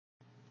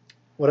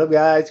What up,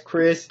 guys?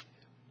 Chris,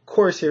 of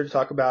course, here to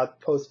talk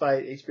about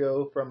post-fight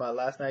HBO from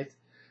last night's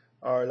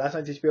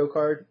HBO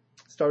card.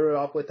 Started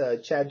off with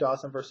Chad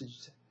Dawson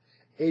versus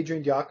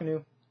Adrian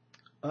Diacono.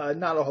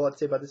 Not a whole lot to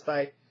say about this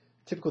fight.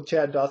 Typical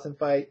Chad Dawson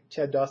fight.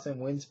 Chad Dawson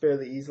wins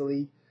fairly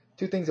easily.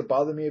 Two things that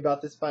bother me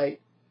about this fight.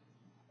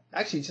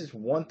 Actually, just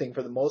one thing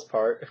for the most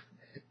part.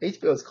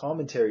 HBO's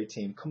commentary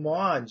team. Come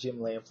on, Jim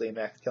Lampley and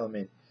Max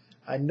Kellerman.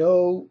 I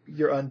know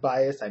you're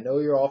unbiased. I know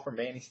you're all for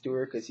Manny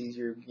Stewart because he's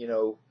your,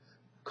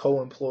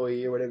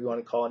 co-employee or whatever you want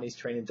to call it, and he's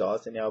training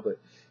Dawson now, but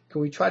can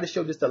we try to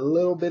show just a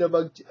little bit of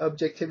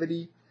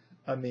objectivity?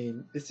 I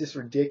mean, it's just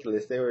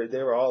ridiculous. They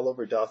were all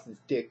over Dawson's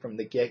dick from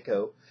the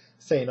get-go,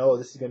 saying, oh,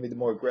 this is going to be the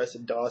more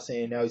aggressive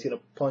Dawson, now he's going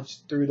to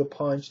punch through the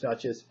punch, not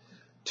just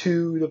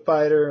to the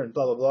fighter, and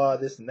blah, blah, blah,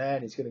 this and that,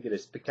 and he's going to get a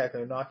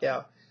spectacular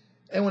knockout.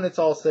 And when it's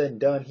all said and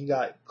done, he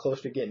got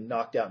closer to getting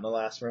knocked out in the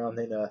last round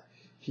than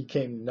he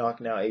came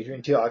knocking out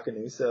Adrian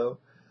Diacono. So,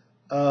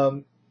 I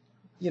don't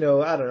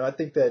know. I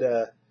think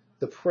that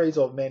the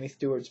appraisal of Manny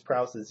Stewart's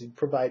prowess in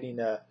providing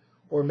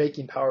or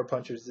making power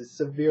punchers is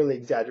severely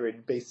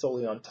exaggerated based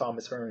solely on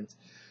Thomas Hearns,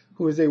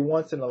 who is a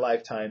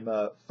once-in-a-lifetime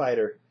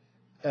fighter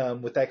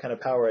with that kind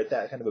of power at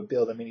that kind of a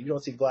build. I mean, you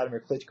don't see Vladimir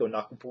Klitschko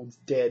knocking fools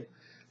dead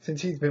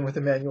since he's been with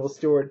Emmanuel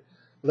Stewart,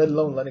 let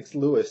alone Lennox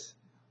Lewis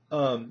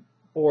or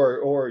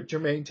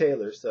Jermaine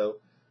Taylor. So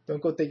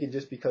don't go thinking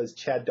just because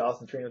Chad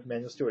Dawson trained with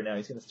Emmanuel Stewart now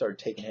he's going to start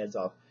taking heads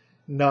off.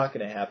 Not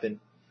going to happen.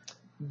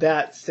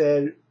 That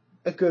said,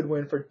 a good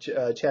win for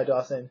Chad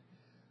Dawson,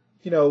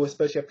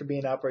 especially after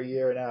being out for a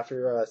year and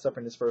after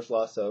suffering his first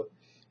loss. So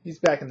he's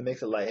back in the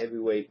mix at light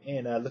heavyweight,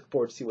 and I look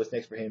forward to see what's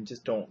next for him.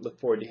 Just don't look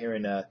forward to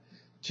hearing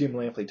Jim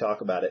Lampley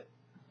talk about it.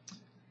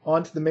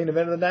 On to the main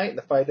event of the night,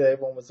 the fight that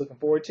everyone was looking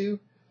forward to,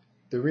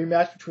 the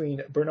rematch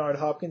between Bernard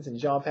Hopkins and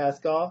Jean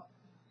Pascal.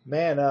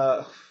 Man,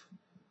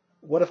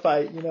 what a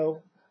fight.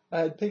 I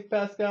had picked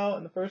Pascal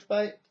in the first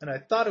fight, and I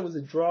thought it was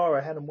a draw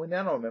or I had him win.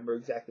 I don't remember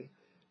exactly.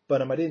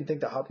 But I didn't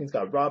think that Hopkins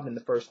got robbed in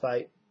the first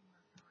fight,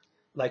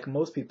 like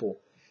most people.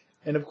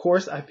 And, of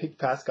course, I picked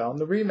Pascal in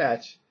the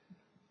rematch.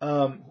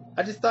 I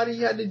just thought he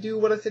had to do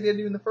what I said he had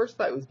to do in the first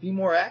fight, was be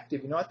more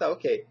active. I thought,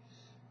 okay,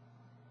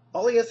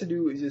 all he has to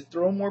do is just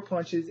throw more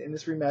punches in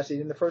this rematch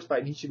than in the first fight,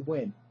 and he should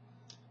win.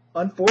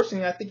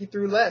 Unfortunately, I think he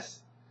threw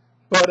less.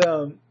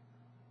 But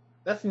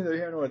that's neither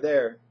here nor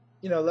there.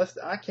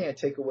 I can't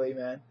take away,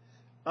 man.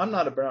 I'm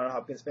not a Bernard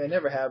Hopkins fan.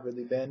 Never have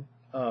really been.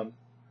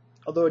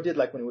 Although I did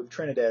like when he whipped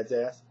Trinidad's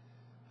ass.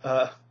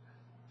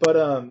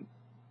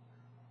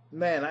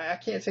 Man, I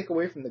can't take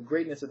away from the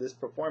greatness of this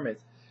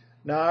performance.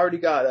 Now, I already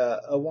got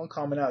a one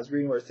comment I was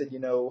reading where it said,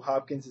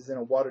 Hopkins is in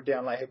a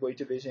watered-down light heavyweight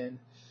division.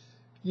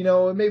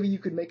 Maybe you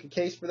could make a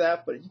case for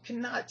that, but you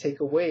cannot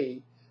take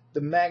away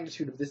the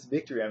magnitude of this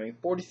victory.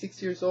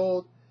 46 years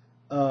old.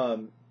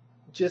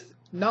 Just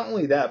not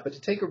only that, but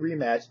to take a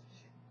rematch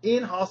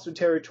in hostile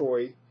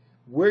territory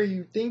where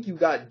you think you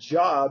got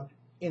jobbed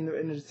in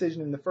a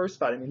decision in the first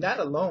fight. That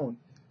alone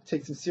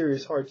takes some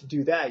serious heart to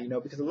do that,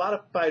 because a lot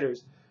of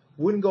fighters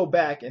wouldn't go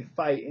back and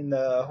fight in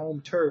the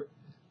home turf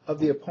of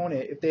the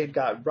opponent if they had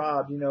got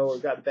robbed, or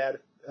got a bad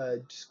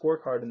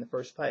scorecard in the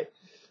first fight.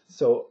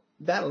 So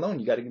that alone,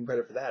 you got to give him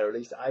credit for that, or at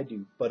least I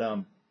do. But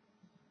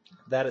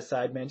that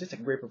aside, man, just a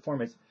great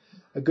performance.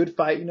 A good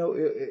fight,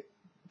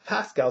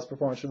 Pascal's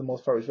performance for the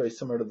most part was very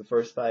similar to the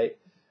first fight,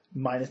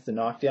 minus the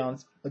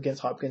knockdowns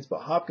against Hopkins.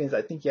 But Hopkins,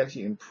 I think he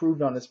actually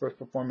improved on his first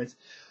performance.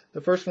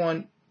 The first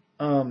one,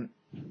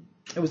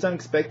 it was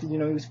unexpected. He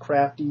was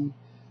crafty.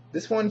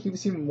 This one, he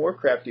was even more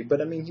crafty.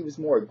 But, he was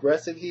more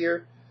aggressive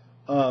here,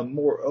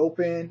 more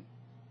open.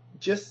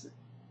 Just,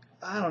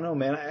 I don't know,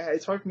 man.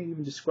 It's hard for me to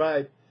even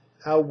describe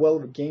how well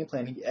of a game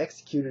plan he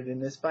executed in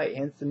this fight.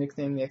 Hence the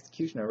nickname, the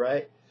Executioner,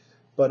 right?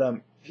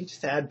 But he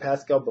just had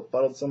Pascal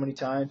befuddled so many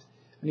times.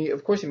 And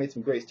of course, he made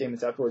some great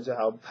statements afterwards of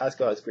how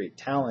Pascal has great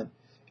talent,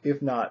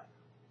 if not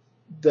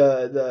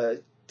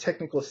the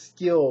technical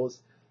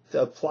skills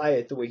to apply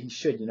it the way he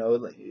should,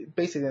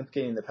 basically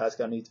implicating that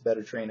Pascal needs a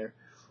better trainer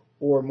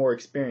or more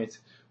experience,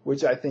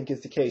 which I think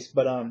is the case.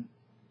 But,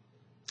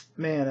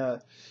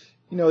 there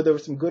were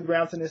some good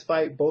rounds in this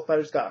fight. Both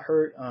fighters got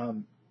hurt.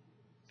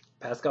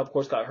 Pascal, of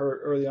course, got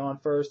hurt early on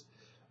first,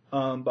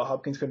 but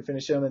Hopkins couldn't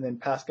finish him, and then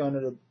Pascal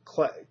ended up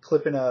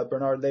clipping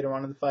Bernard later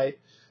on in the fight,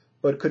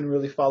 but couldn't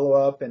really follow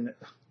up. And,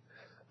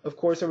 of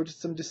course, there were just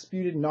some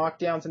disputed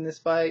knockdowns in this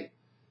fight.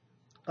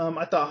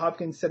 I thought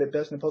Hopkins said it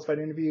best in the post-fight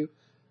interview.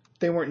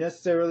 They weren't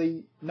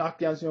necessarily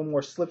knockdowns,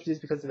 more slippages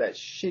because of that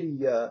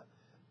shitty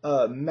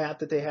mat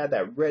that they had,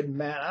 that red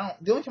mat.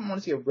 The only time I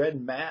want to see a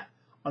red mat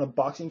on a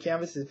boxing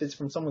canvas is if it's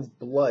from someone's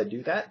blood,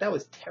 dude. That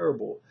was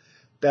terrible.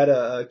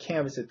 That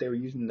canvas that they were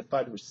using in the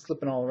fight was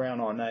slipping all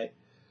around all night.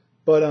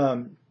 But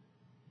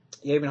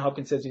even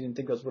Hopkins says he didn't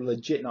think those were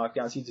legit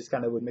knockdowns. He just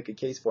kind of would make a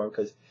case for him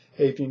because,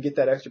 hey, if you can get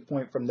that extra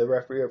point from the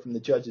referee or from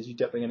the judges, you're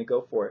definitely going to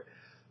go for it.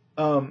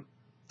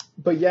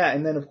 But yeah,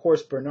 and then of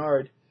course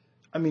Bernard,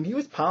 he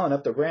was piling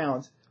up the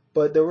rounds,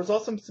 but there was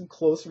also some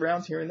close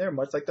rounds here and there,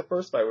 much like the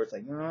first fight where it's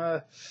like,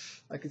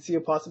 I could see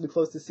a possibly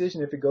close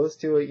decision if it goes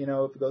to it,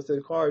 if it goes to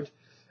the cards.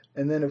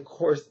 And then, of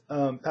course,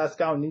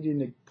 Pascal needing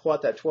to pull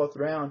out that 12th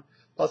round,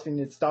 possibly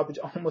needed stoppage,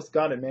 almost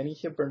got him, man. He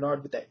hit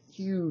Bernard with that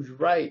huge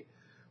right,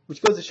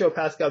 which goes to show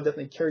Pascal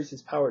definitely carries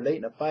his power late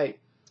in a fight,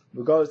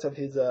 regardless of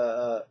his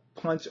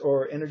punch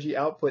or energy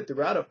output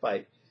throughout a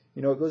fight.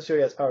 It goes to show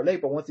he has power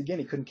late, but once again,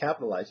 he couldn't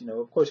capitalize.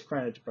 Of course,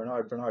 granted to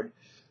Bernard. Bernard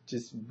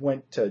just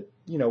went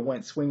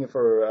swinging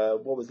for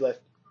what was left,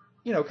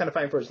 kind of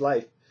fighting for his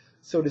life,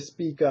 so to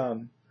speak.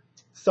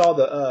 Saw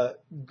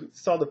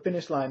the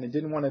finish line and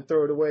didn't want to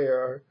throw it away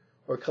or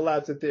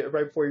collapse it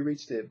right before he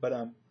reached it.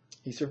 But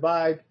he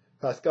survived.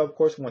 Pascal, of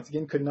course, once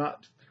again could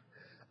not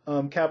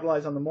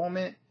capitalize on the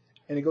moment,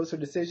 and it goes to a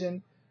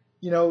decision.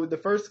 The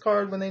first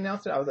card when they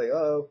announced it, I was like,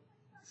 oh,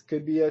 this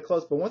could be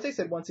close. But once they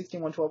said 116,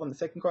 112 on the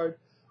second card,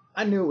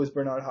 I knew it was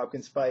Bernard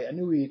Hopkins' fight. I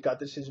knew he got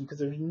the decision because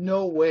there's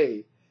no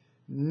way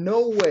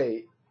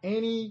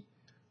any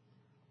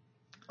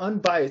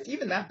unbiased,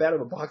 even that bad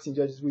of a boxing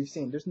judge as we've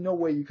seen, there's no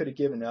way you could have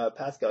given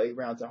Pascal 8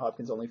 rounds and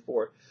Hopkins only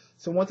 4.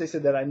 So once they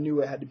said that, I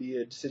knew it had to be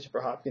a decision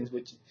for Hopkins,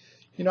 which,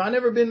 I've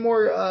never been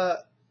more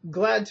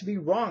glad to be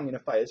wrong in a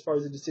fight as far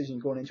as a decision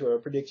going into a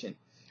prediction.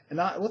 And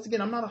once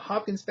again, I'm not a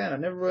Hopkins fan. I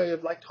never really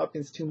have liked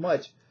Hopkins too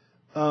much,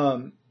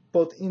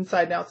 both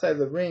inside and outside of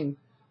the ring,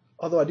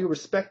 although I do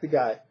respect the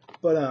guy.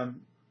 But,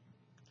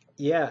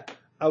 yeah,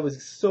 I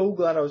was so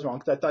glad I was wrong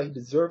because I thought he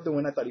deserved the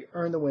win. I thought he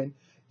earned the win.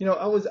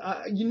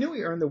 You knew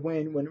he earned the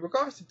win when,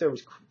 regardless if there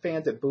was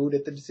fans that booed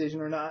at the decision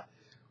or not,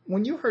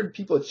 when you heard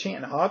people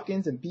chanting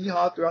Hopkins and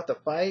B-Hop throughout the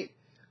fight,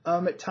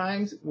 at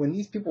times when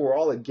these people were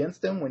all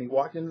against him, when he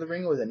walked into the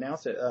ring, it was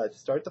announced to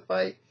start the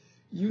fight,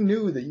 you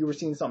knew that you were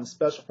seeing something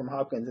special from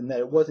Hopkins and that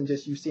it wasn't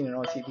just you seeing it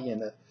on TV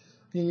and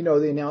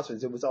the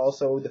announcers. It was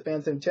also the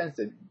fans in attendance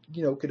that,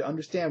 could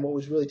understand what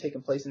was really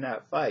taking place in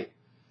that fight.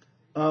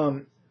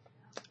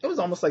 It was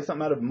almost like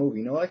something out of a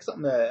movie, like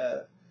something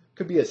that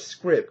could be a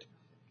script.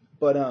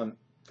 But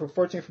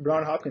fortunately for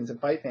Bernard Hopkins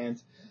and fight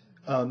fans,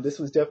 this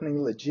was definitely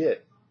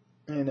legit.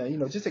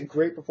 And, just a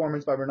great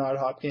performance by Bernard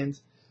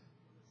Hopkins.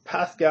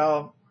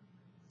 Pascal,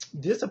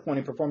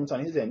 disappointing performance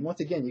on his end. Once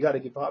again, you got to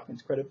give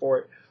Hopkins credit for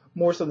it,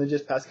 more so than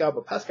just Pascal.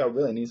 But Pascal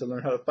really needs to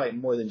learn how to fight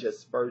more than just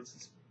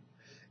spurts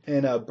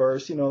and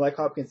bursts. Like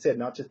Hopkins said,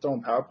 not just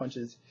throwing power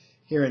punches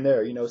here and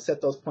there. Set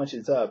those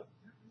punches up.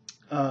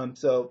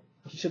 So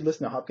he should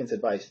listen to Hopkins'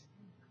 advice.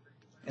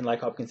 And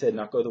like Hopkins said,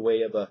 not go the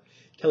way of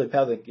Kelly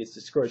Pavlik gets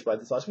discouraged by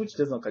this loss, which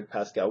doesn't look like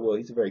Pascal will.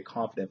 He's a very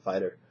confident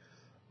fighter.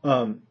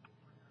 But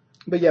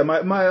yeah,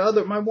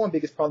 my one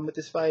biggest problem with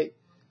this fight,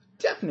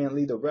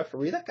 definitely the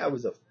referee. That guy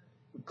was a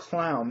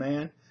clown,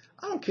 man.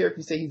 I don't care if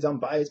you say he's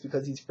unbiased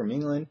because he's from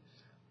England.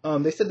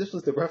 They said this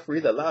was the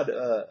referee that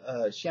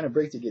allowed Shannon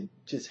Briggs to get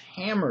just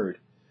hammered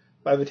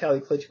by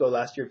Vitaly Klitschko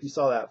last year. If you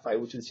saw that fight,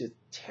 which was just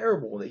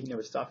terrible that he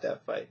never stopped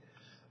that fight.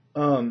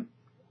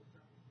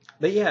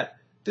 But yeah,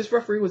 this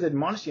referee was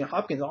admonishing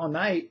Hopkins all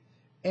night,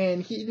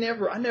 and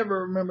I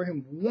never remember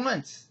him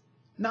once,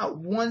 not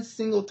one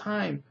single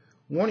time,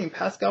 warning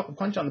Pascal for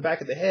punch on the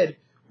back of the head,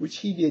 which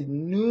he did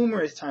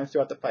numerous times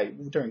throughout the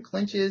fight, during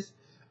clinches.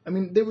 I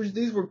mean,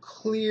 these were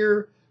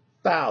clear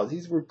fouls.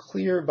 These were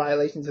clear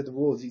violations of the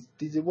rules.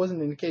 It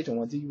wasn't an occasional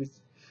ones.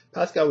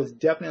 Pascal was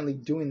definitely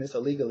doing this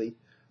illegally.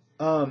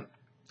 And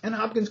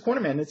Hopkins'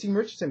 cornerman, Nassim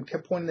Richardson,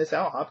 kept pointing this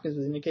out. Hopkins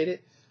was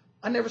indicated.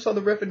 I never saw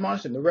the ref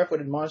admonish him. The ref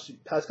would admonish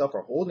Pascal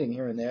for holding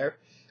here and there.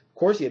 Of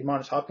course, he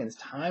admonished Hopkins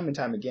time and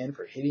time again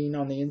for hitting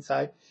on the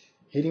inside,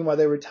 hitting while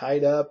they were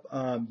tied up,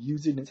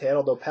 using his head,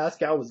 although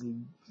Pascal was,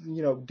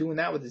 doing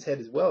that with his head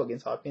as well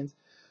against Hopkins.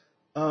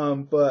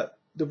 But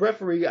the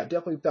referee, I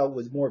definitely felt,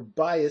 was more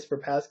biased for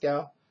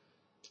Pascal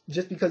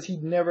just because he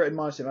never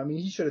admonished him. I mean,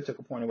 he should have took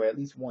a point away at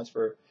least once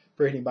for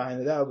hitting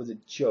behind him. That was a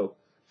joke.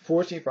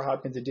 Fortunately for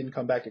Hopkins, it didn't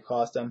come back to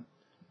cost him.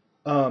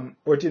 Or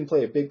it didn't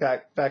play a big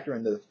factor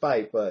into the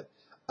fight, but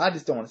I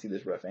just don't want to see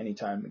this ref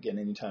anytime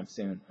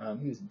soon.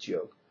 He was a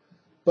joke.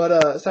 But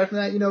aside from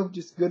that,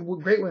 just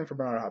great win for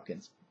Bernard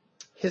Hopkins.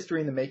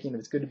 History in the making. It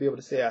was good to be able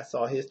to say I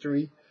saw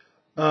history.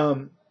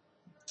 And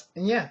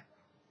yeah,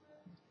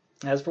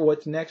 as for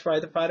what's next for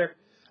either fighter,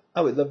 I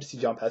would love to see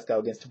John Pascal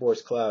against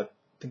Tavoris Cloud. I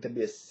think that'd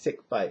be a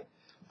sick fight.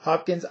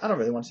 Hopkins, I don't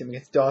really want to see him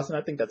against Dawson.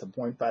 I think that's a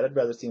boring fight. I'd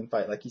rather see him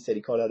fight, like he said,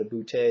 he called out a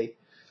Butte.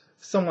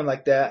 Someone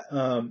like that.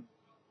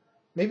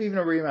 Maybe even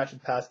a rematch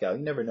with Pascal.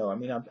 You never know. I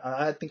mean,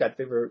 I think I'd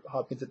favor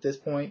Hopkins at this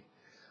point.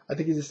 I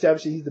think he's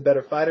established that he's the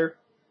better fighter.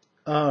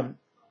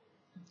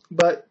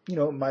 But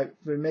if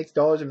it makes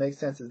dollars, it makes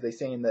sense, as they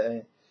say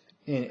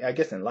I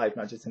guess in life,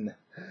 not just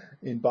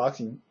in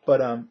boxing.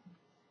 But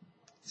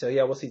so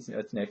yeah, we'll see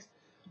what's next.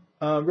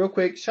 Real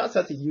quick, shouts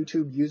out to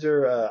YouTube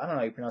user. I don't know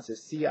how you pronounce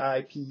this.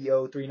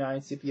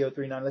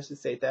 CIPO39. Let's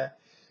just say that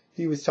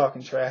he was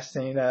talking trash,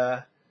 saying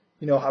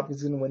Hopkins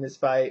is going to win this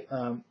fight.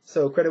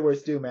 So credit where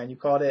it's due, man. You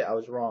called it. I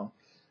was wrong.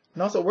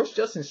 And also, where's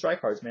Justin's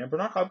strike cards, man?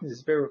 Bernard Hopkins is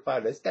his favorite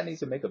fighter. This guy needs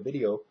to make a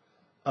video.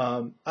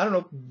 I don't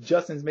know if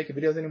Justin's making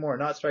videos anymore or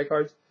not, strike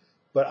cards.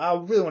 But I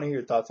really want to hear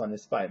your thoughts on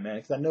this fight, man,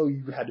 because I know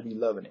you had to be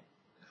loving it.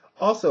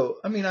 Also,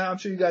 I mean, I'm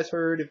sure you guys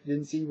heard, if you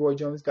didn't see, Roy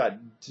Jones got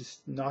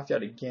just knocked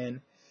out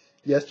again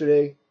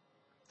yesterday.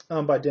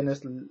 by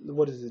Dennis.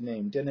 What is his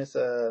name? Dennis.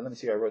 Let me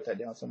see. I wrote that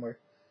down somewhere.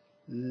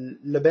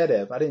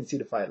 Lebedev. I didn't see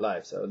the fight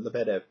live, so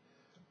Lebedev.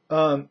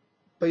 Um,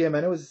 but yeah,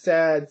 man, it was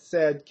a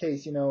sad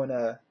case, you know. And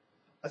I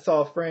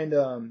saw a friend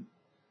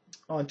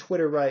on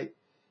Twitter, right?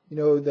 You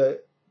know,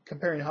 the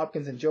comparing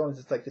Hopkins and Jones.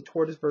 It's like the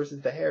tortoise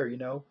versus the hare. You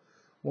know,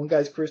 one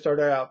guy's career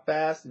started out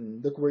fast,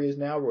 and look where he is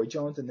now, Roy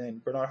Jones, and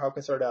then Bernard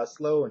Hopkins started out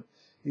slow, and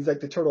he's like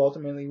the turtle.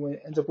 Ultimately,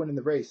 ends up winning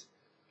the race.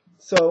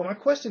 So my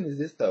question is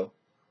this, though: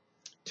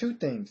 two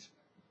things.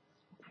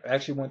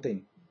 Actually, one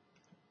thing.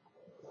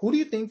 Who do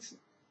you think's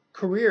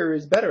career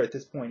is better at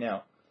this point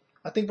now?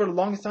 I think for the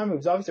longest time it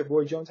was obvious that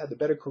Roy Jones had the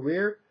better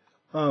career,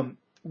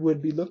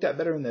 would be looked at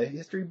better in the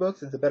history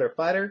books as the better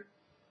fighter.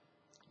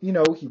 You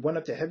know, he went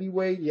up to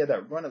heavyweight. He had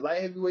that run at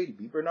light heavyweight. He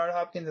beat Bernard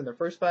Hopkins in the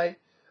first fight.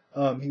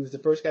 He was the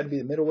first guy to be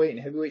the middleweight and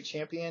heavyweight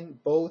champion,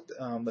 both,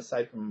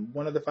 aside from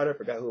one other fighter. I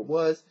forgot who it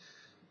was.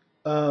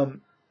 And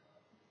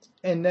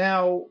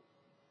now,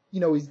 you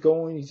know, he's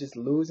just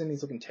losing.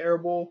 He's looking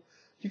terrible.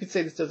 You could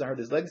say this doesn't hurt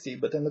his legacy,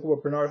 but then look at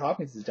what Bernard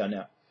Hopkins has done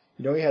now.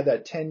 You know, he had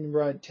that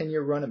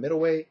 10-year run at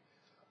middleweight.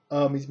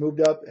 He's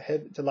moved up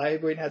to light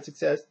heavyweight and had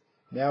success.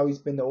 Now he's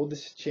been the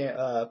oldest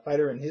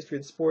fighter in history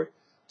of the sport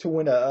to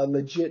win a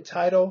legit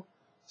title.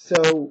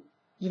 So,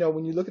 you know,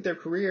 when you look at their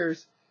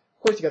careers, of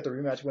course you got the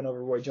rematch win over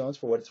Roy Jones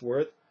for what it's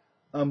worth.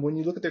 When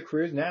you look at their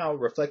careers now,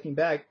 reflecting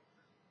back,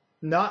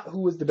 not who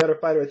was the better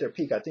fighter at their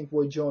peak. I think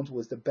Roy Jones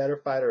was the better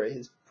fighter at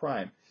his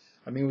prime.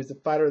 I mean, he was the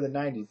fighter of the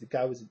 90s. The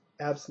guy was an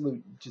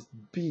absolute just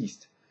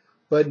beast.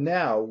 But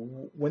now,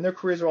 when their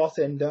careers are all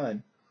said and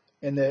done,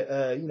 and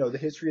the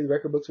history of the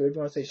record books, whatever you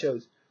want to say,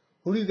 shows,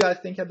 who do you guys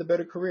think had the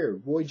better career,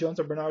 Roy Jones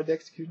or Bernard the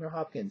Executioner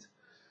Hopkins?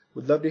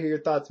 Would love to hear your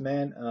thoughts,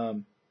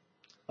 man.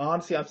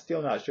 Honestly, I'm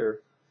still not sure.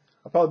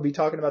 I'll probably be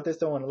talking about this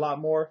though and a lot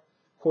more.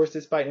 Of course,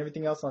 this fight and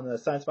everything else on the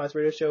Science Bites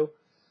Radio Show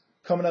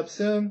coming up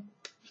soon.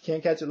 If you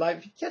can't catch it live,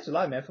 if you catch it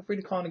live, man, feel free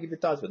to call in and give your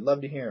thoughts. Would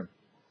love to hear them.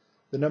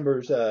 The number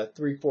is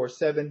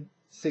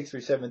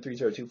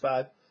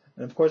 347-637-3025.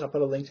 And of course, I'll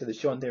put a link to the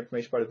show and the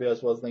information part of the video,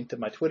 as well as a link to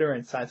my Twitter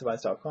and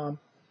scienceadvice.com.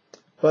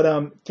 But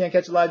can't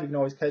catch it live, you can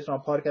always catch it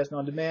on podcast and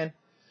on demand.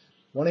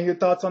 Want to hear your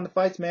thoughts on the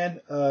fights,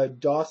 man?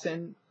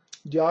 Dawson,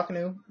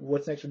 Diakonou,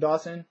 what's next for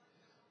Dawson?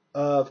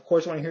 Of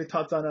course, want to hear your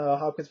thoughts on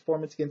Hopkins'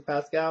 performance against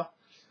Pascal.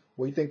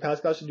 What do you think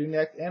Pascal should do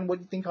next? And what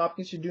do you think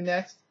Hopkins should do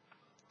next?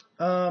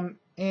 And,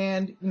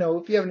 you know,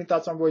 if you have any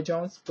thoughts on Roy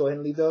Jones, go ahead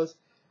and leave those.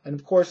 And,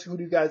 of course, who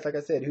do you guys, like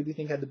I said, who do you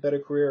think had the better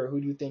career, or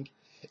who do you think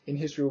in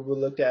history will be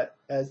looked at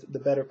as the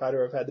better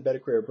fighter or have had the better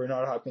career,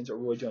 Bernard Hopkins or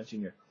Roy Jones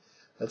Jr.?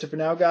 That's it for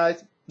now,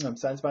 guys.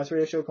 Science Bites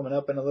Radio Show coming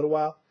up in a little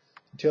while.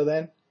 Until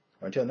then,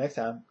 or until next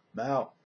time, I'm out.